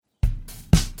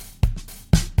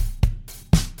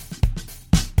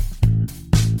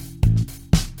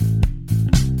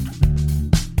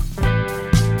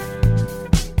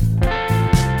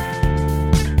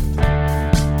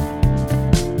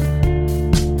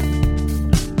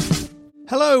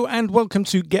Hello and welcome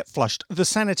to Get Flushed, the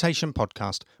sanitation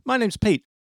podcast. My name's Pete.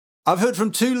 I've heard from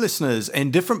two listeners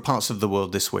in different parts of the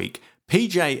world this week.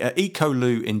 PJ at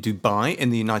Ecoloo in Dubai in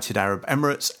the United Arab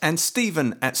Emirates and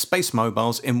Stephen at Space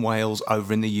Mobiles in Wales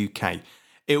over in the UK.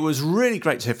 It was really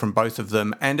great to hear from both of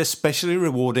them and especially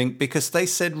rewarding because they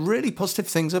said really positive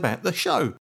things about the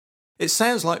show. It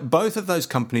sounds like both of those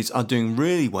companies are doing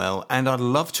really well and I'd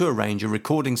love to arrange a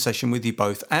recording session with you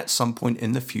both at some point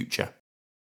in the future.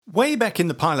 Way back in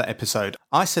the pilot episode,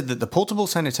 I said that the portable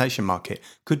sanitation market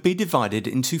could be divided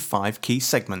into 5 key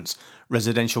segments: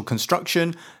 residential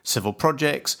construction, civil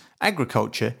projects,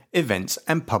 agriculture, events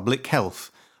and public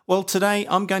health. Well, today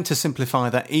I'm going to simplify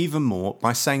that even more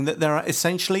by saying that there are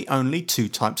essentially only 2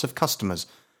 types of customers.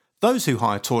 Those who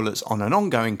hire toilets on an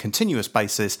ongoing continuous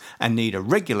basis and need a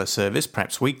regular service,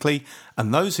 perhaps weekly,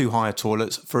 and those who hire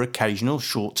toilets for occasional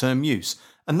short-term use,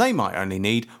 and they might only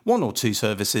need 1 or 2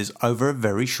 services over a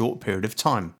very short period of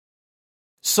time.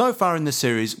 So far in the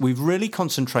series, we've really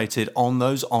concentrated on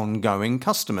those ongoing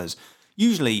customers,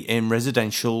 usually in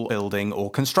residential building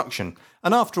or construction,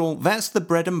 and after all, that's the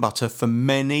bread and butter for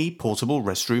many portable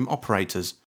restroom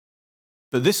operators.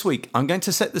 But this week, I'm going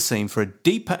to set the scene for a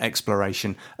deeper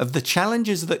exploration of the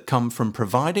challenges that come from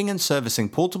providing and servicing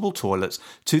portable toilets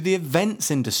to the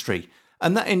events industry,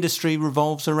 and that industry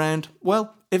revolves around,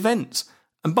 well, events.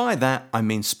 And by that, I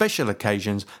mean special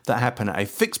occasions that happen at a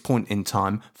fixed point in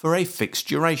time for a fixed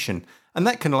duration. And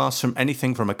that can last from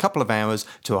anything from a couple of hours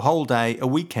to a whole day, a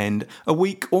weekend, a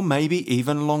week, or maybe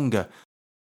even longer.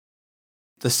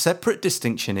 The separate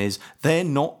distinction is they're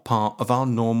not part of our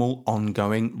normal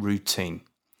ongoing routine.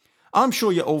 I'm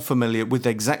sure you're all familiar with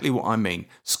exactly what I mean.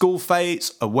 School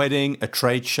fetes, a wedding, a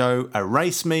trade show, a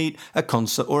race meet, a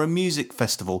concert or a music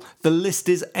festival. The list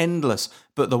is endless,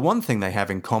 but the one thing they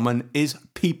have in common is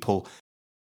people.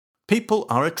 People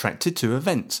are attracted to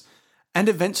events. And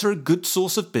events are a good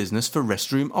source of business for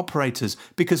restroom operators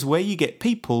because where you get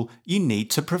people, you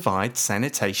need to provide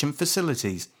sanitation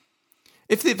facilities.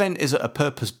 If the event is at a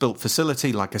purpose-built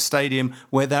facility like a stadium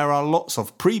where there are lots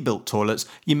of pre-built toilets,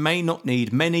 you may not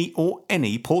need many or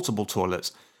any portable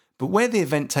toilets. But where the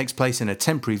event takes place in a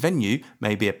temporary venue,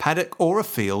 maybe a paddock or a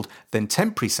field, then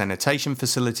temporary sanitation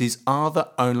facilities are the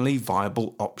only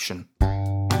viable option.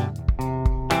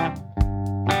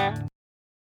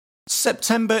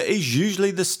 September is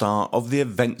usually the start of the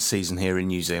event season here in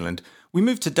New Zealand. We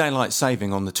move to daylight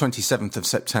saving on the 27th of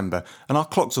September and our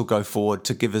clocks will go forward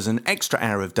to give us an extra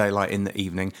hour of daylight in the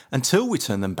evening until we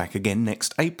turn them back again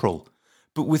next April.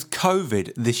 But with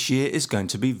COVID, this year is going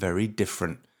to be very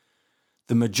different.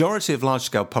 The majority of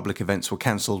large-scale public events were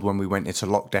cancelled when we went into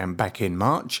lockdown back in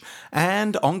March,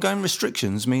 and ongoing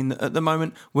restrictions mean that at the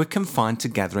moment we're confined to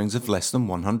gatherings of less than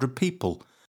 100 people.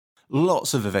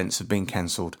 Lots of events have been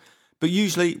cancelled. But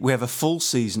usually we have a full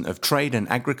season of trade and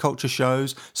agriculture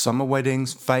shows, summer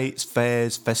weddings, fetes,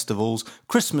 fairs, festivals,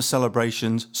 Christmas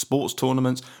celebrations, sports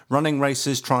tournaments, running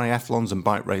races, triathlons and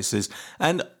bike races,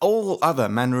 and all other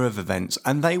manner of events,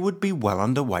 and they would be well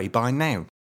underway by now.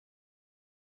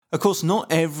 Of course,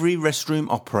 not every restroom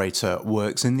operator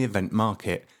works in the event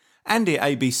market. Andy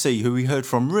at ABC, who we heard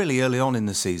from really early on in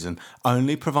the season,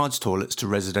 only provides toilets to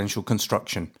residential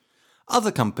construction.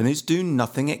 Other companies do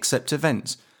nothing except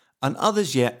events. And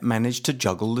others yet manage to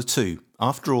juggle the two.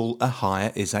 After all, a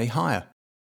hire is a hire.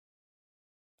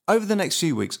 Over the next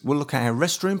few weeks, we'll look at how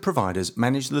restroom providers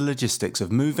manage the logistics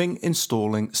of moving,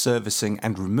 installing, servicing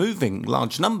and removing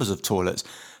large numbers of toilets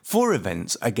for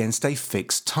events against a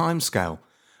fixed timescale.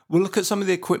 We'll look at some of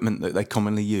the equipment that they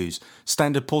commonly use: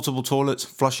 standard portable toilets,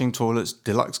 flushing toilets,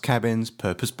 deluxe cabins,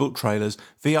 purpose-built trailers,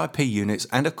 VIP units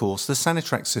and of course the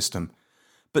Sanitrax system.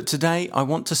 But today I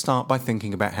want to start by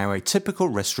thinking about how a typical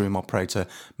restroom operator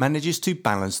manages to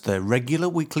balance their regular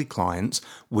weekly clients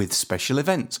with special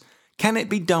events. Can it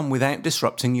be done without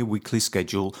disrupting your weekly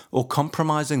schedule or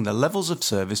compromising the levels of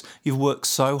service you've worked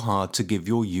so hard to give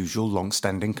your usual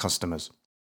long-standing customers?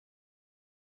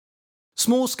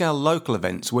 Small-scale local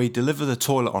events where you deliver the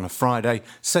toilet on a Friday,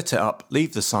 set it up,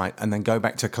 leave the site and then go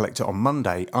back to collect it on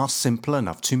Monday are simple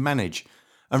enough to manage.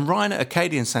 And Ryan at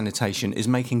Acadian Sanitation is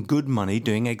making good money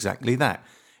doing exactly that.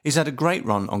 He's had a great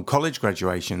run on college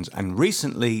graduations and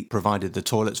recently provided the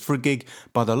toilets for a gig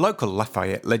by the local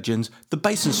Lafayette legends, the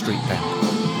Basin Street Band.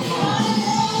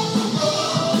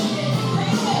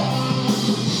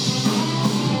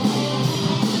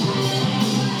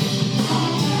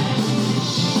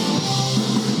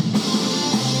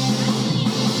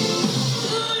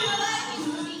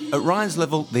 At Ryan's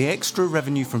level, the extra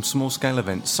revenue from small-scale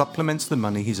events supplements the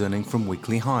money he's earning from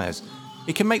weekly hires.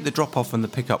 He can make the drop-off and the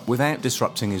pick-up without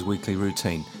disrupting his weekly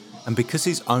routine. and because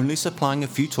he's only supplying a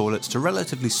few toilets to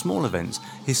relatively small events,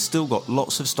 he's still got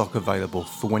lots of stock available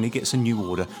for when he gets a new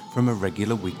order from a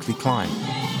regular weekly client.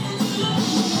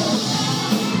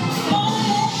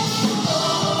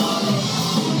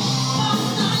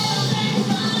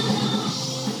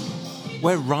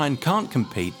 Where Ryan can't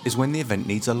compete is when the event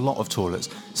needs a lot of toilets,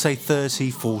 say 30,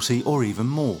 40 or even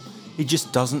more. He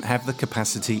just doesn't have the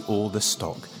capacity or the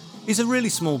stock. He's a really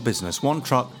small business, 1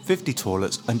 truck, 50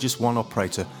 toilets and just 1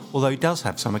 operator, although he does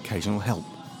have some occasional help.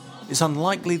 It's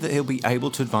unlikely that he'll be able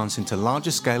to advance into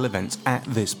larger scale events at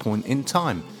this point in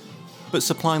time. But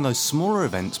supplying those smaller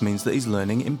events means that he's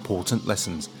learning important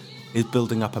lessons. He's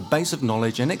building up a base of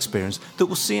knowledge and experience that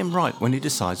will see him right when he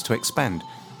decides to expand.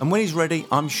 And when he's ready,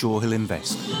 I'm sure he'll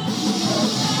invest.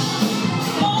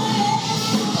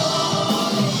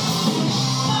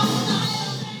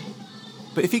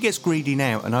 But if he gets greedy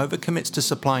now and overcommits to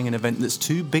supplying an event that's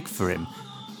too big for him,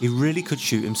 he really could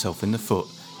shoot himself in the foot.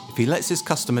 If he lets his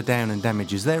customer down and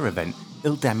damages their event,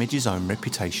 he'll damage his own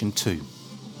reputation too.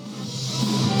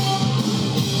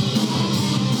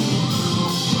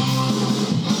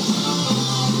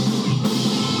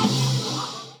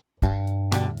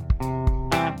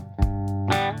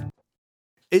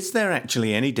 Is there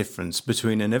actually any difference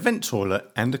between an event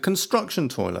toilet and a construction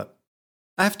toilet?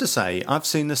 I have to say, I've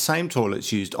seen the same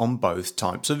toilets used on both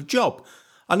types of job.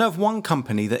 I know of one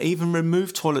company that even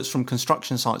removed toilets from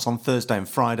construction sites on Thursday and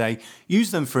Friday,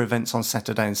 used them for events on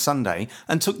Saturday and Sunday,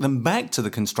 and took them back to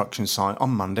the construction site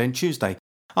on Monday and Tuesday.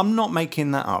 I'm not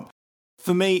making that up.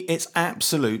 For me, it's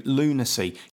absolute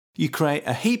lunacy. You create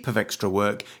a heap of extra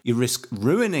work, you risk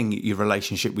ruining your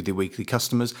relationship with your weekly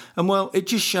customers, and well, it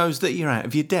just shows that you're out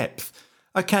of your depth.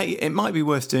 Okay, it might be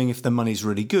worth doing if the money's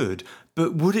really good,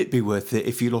 but would it be worth it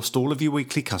if you lost all of your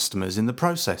weekly customers in the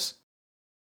process?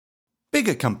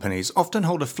 Bigger companies often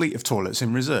hold a fleet of toilets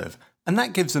in reserve, and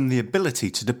that gives them the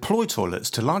ability to deploy toilets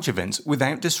to large events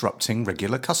without disrupting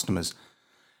regular customers.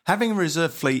 Having a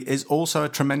reserve fleet is also a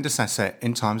tremendous asset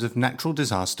in times of natural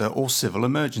disaster or civil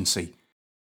emergency.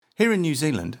 Here in New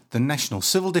Zealand, the National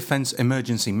Civil Defence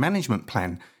Emergency Management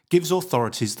Plan gives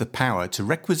authorities the power to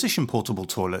requisition portable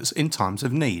toilets in times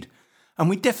of need, and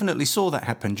we definitely saw that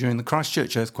happen during the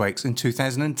Christchurch earthquakes in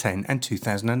 2010 and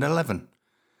 2011.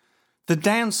 The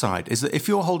downside is that if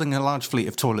you're holding a large fleet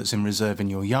of toilets in reserve in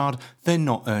your yard, they're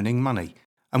not earning money,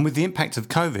 and with the impact of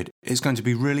COVID, it's going to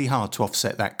be really hard to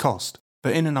offset that cost.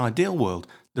 But in an ideal world,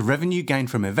 the revenue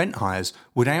gained from event hires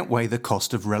would outweigh the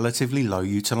cost of relatively low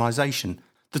utilisation,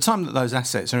 the time that those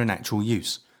assets are in actual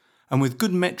use. And with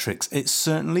good metrics, it's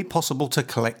certainly possible to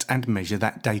collect and measure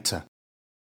that data.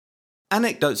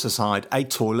 Anecdotes aside, a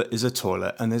toilet is a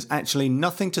toilet, and there's actually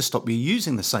nothing to stop you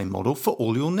using the same model for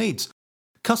all your needs.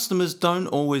 Customers don't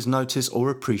always notice or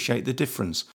appreciate the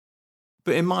difference.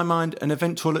 But in my mind, an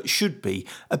event toilet should be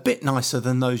a bit nicer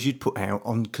than those you'd put out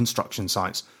on construction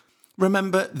sites.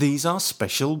 Remember, these are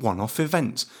special one-off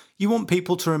events. You want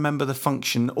people to remember the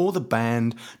function or the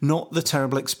band, not the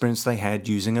terrible experience they had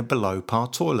using a below-par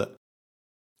toilet.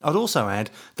 I'd also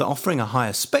add that offering a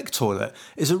higher spec toilet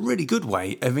is a really good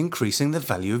way of increasing the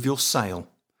value of your sale.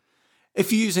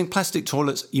 If you're using plastic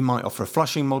toilets, you might offer a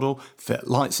flushing model, fit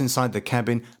lights inside the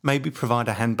cabin, maybe provide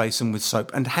a hand basin with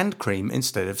soap and hand cream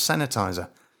instead of sanitizer.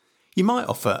 You might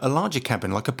offer a larger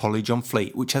cabin like a Polygon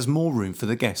Fleet, which has more room for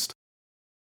the guest.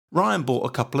 Ryan bought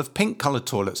a couple of pink coloured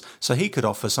toilets so he could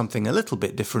offer something a little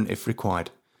bit different if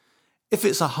required. If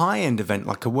it's a high-end event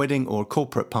like a wedding or a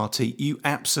corporate party, you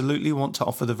absolutely want to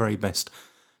offer the very best.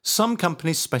 Some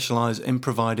companies specialise in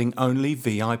providing only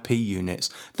VIP units.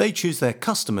 They choose their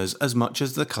customers as much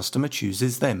as the customer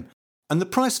chooses them. And the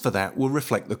price for that will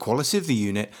reflect the quality of the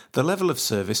unit, the level of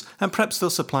service, and perhaps they'll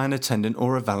supply an attendant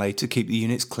or a valet to keep the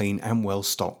units clean and well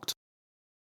stocked.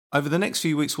 Over the next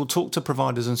few weeks, we'll talk to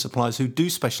providers and suppliers who do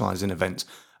specialise in events,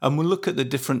 and we'll look at the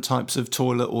different types of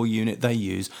toilet or unit they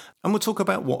use, and we'll talk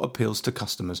about what appeals to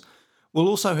customers. We'll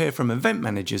also hear from event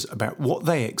managers about what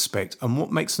they expect and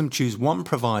what makes them choose one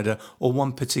provider or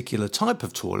one particular type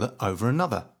of toilet over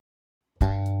another.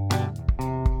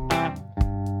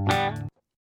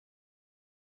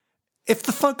 If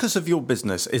the focus of your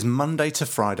business is Monday to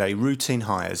Friday routine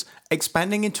hires,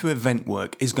 expanding into event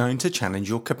work is going to challenge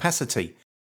your capacity.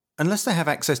 Unless they have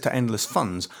access to endless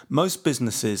funds, most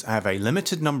businesses have a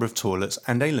limited number of toilets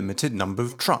and a limited number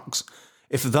of trucks.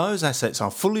 If those assets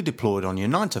are fully deployed on your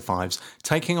 9-to-5s,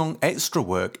 taking on extra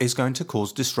work is going to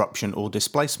cause disruption or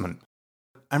displacement.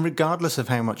 And regardless of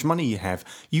how much money you have,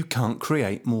 you can't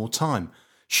create more time.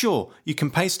 Sure, you can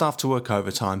pay staff to work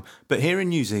overtime, but here in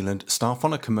New Zealand, staff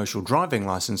on a commercial driving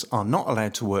licence are not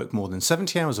allowed to work more than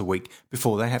 70 hours a week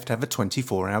before they have to have a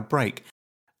 24-hour break.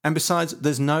 And besides,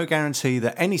 there's no guarantee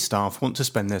that any staff want to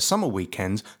spend their summer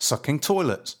weekends sucking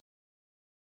toilets.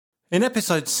 In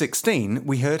episode 16,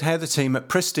 we heard how the team at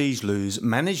Prestige Loos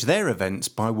manage their events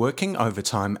by working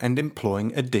overtime and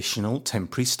employing additional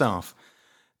temporary staff.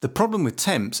 The problem with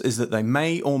temps is that they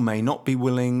may or may not be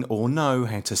willing or know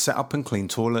how to set up and clean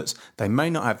toilets, they may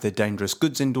not have their dangerous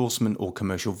goods endorsement or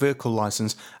commercial vehicle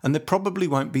licence, and they probably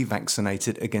won't be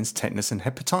vaccinated against tetanus and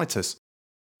hepatitis.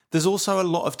 There's also a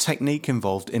lot of technique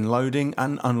involved in loading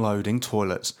and unloading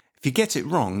toilets. If you get it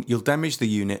wrong, you'll damage the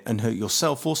unit and hurt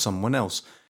yourself or someone else.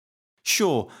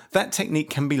 Sure, that technique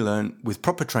can be learnt with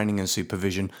proper training and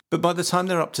supervision, but by the time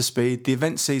they're up to speed, the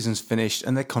event season's finished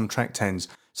and their contract ends,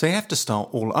 so you have to start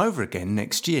all over again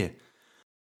next year.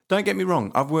 Don't get me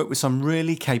wrong, I've worked with some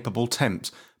really capable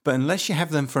temps, but unless you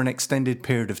have them for an extended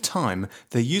period of time,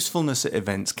 their usefulness at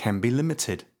events can be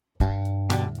limited.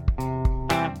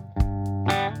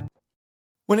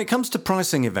 When it comes to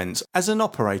pricing events, as an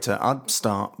operator, I'd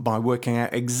start by working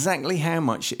out exactly how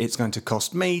much it's going to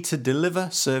cost me to deliver,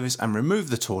 service and remove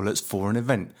the toilets for an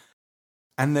event.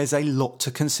 And there's a lot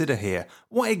to consider here.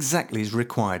 What exactly is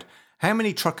required? How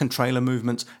many truck and trailer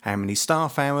movements? How many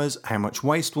staff hours? How much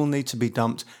waste will need to be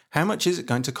dumped? How much is it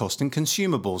going to cost in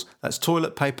consumables? That's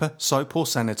toilet paper, soap or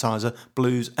sanitizer,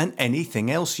 blues and anything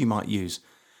else you might use.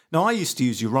 Now, I used to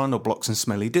use urinal blocks and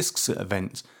smelly discs at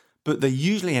events, but they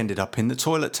usually ended up in the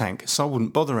toilet tank, so I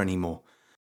wouldn't bother anymore.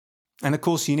 And of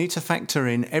course, you need to factor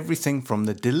in everything from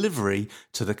the delivery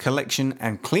to the collection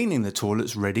and cleaning the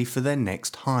toilets ready for their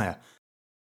next hire.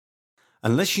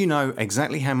 Unless you know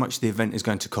exactly how much the event is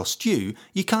going to cost you,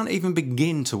 you can't even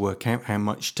begin to work out how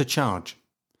much to charge.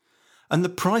 And the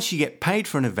price you get paid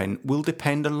for an event will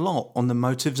depend a lot on the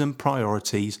motives and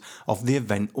priorities of the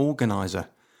event organiser.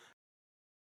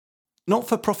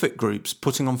 Not-for-profit groups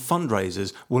putting on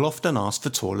fundraisers will often ask for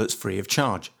toilets free of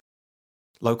charge.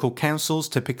 Local councils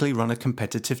typically run a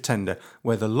competitive tender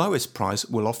where the lowest price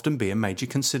will often be a major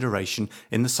consideration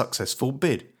in the successful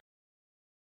bid.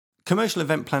 Commercial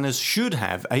event planners should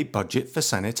have a budget for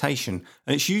sanitation,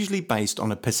 and it's usually based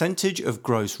on a percentage of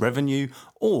gross revenue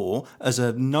or as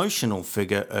a notional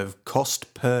figure of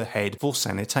cost per head for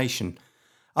sanitation.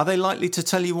 Are they likely to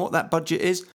tell you what that budget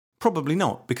is? Probably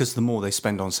not, because the more they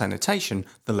spend on sanitation,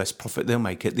 the less profit they'll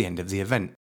make at the end of the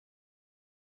event.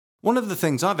 One of the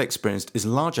things I've experienced is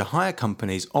larger hire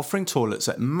companies offering toilets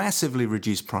at massively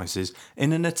reduced prices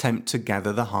in an attempt to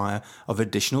gather the hire of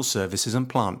additional services and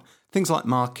plant, things like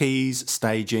marquees,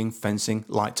 staging, fencing,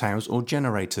 light towers or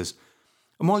generators.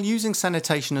 And while using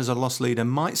sanitation as a loss leader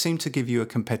might seem to give you a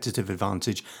competitive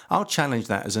advantage, I'll challenge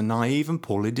that as a naive and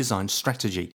poorly designed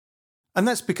strategy. And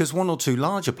that's because one or two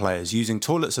larger players using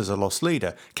toilets as a loss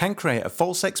leader can create a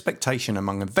false expectation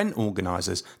among event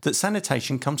organisers that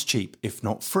sanitation comes cheap, if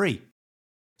not free.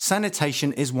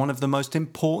 Sanitation is one of the most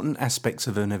important aspects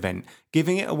of an event.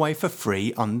 Giving it away for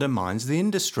free undermines the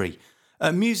industry.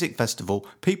 At a music festival,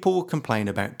 people will complain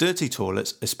about dirty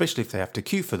toilets, especially if they have to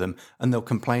queue for them, and they'll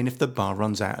complain if the bar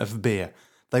runs out of beer.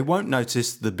 They won't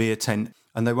notice the beer tent,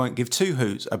 and they won't give two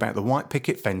hoots about the white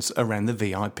picket fence around the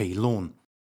VIP lawn.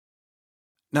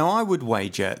 Now, I would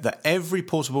wager that every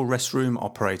portable restroom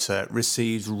operator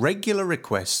receives regular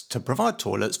requests to provide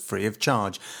toilets free of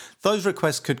charge. Those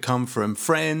requests could come from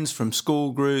friends, from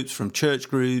school groups, from church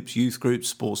groups, youth groups,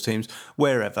 sports teams,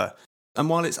 wherever. And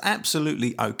while it's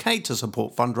absolutely okay to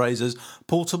support fundraisers,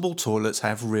 portable toilets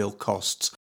have real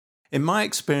costs. In my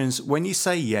experience, when you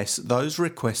say yes, those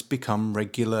requests become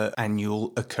regular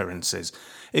annual occurrences.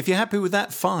 If you're happy with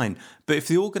that, fine. But if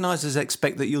the organisers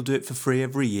expect that you'll do it for free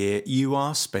every year, you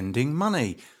are spending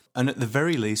money. And at the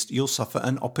very least, you'll suffer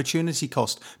an opportunity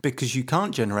cost because you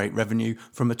can't generate revenue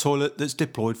from a toilet that's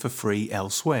deployed for free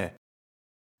elsewhere.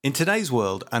 In today's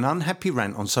world, an unhappy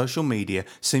rant on social media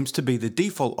seems to be the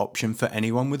default option for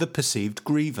anyone with a perceived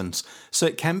grievance, so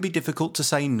it can be difficult to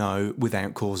say no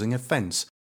without causing offence.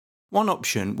 One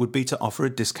option would be to offer a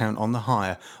discount on the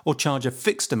hire or charge a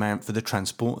fixed amount for the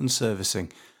transport and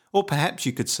servicing. Or perhaps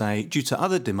you could say, due to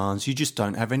other demands, you just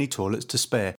don't have any toilets to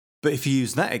spare. But if you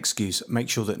use that excuse, make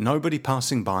sure that nobody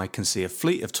passing by can see a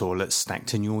fleet of toilets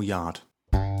stacked in your yard.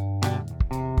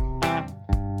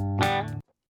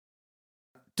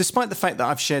 Despite the fact that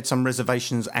I've shared some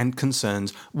reservations and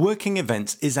concerns, working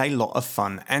events is a lot of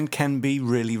fun and can be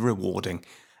really rewarding.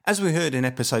 As we heard in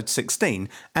episode 16,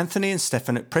 Anthony and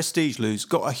Stefan at Prestige Loos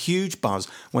got a huge buzz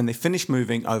when they finished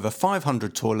moving over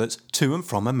 500 toilets to and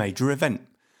from a major event.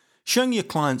 Showing your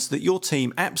clients that your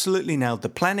team absolutely nailed the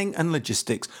planning and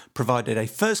logistics, provided a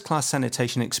first-class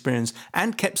sanitation experience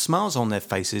and kept smiles on their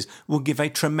faces will give a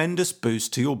tremendous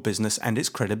boost to your business and its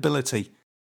credibility.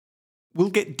 We'll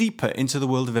get deeper into the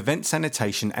world of event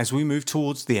sanitation as we move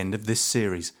towards the end of this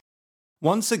series.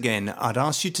 Once again, I'd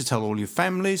ask you to tell all your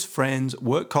families, friends,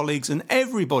 work colleagues and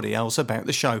everybody else about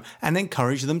the show and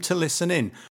encourage them to listen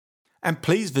in. And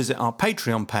please visit our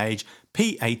Patreon page,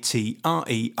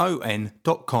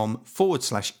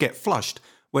 patreon.com/getflushed,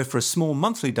 where for a small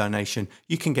monthly donation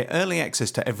you can get early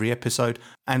access to every episode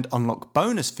and unlock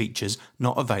bonus features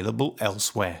not available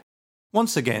elsewhere.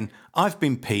 Once again, I've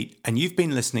been Pete and you've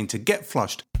been listening to Get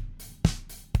Flushed,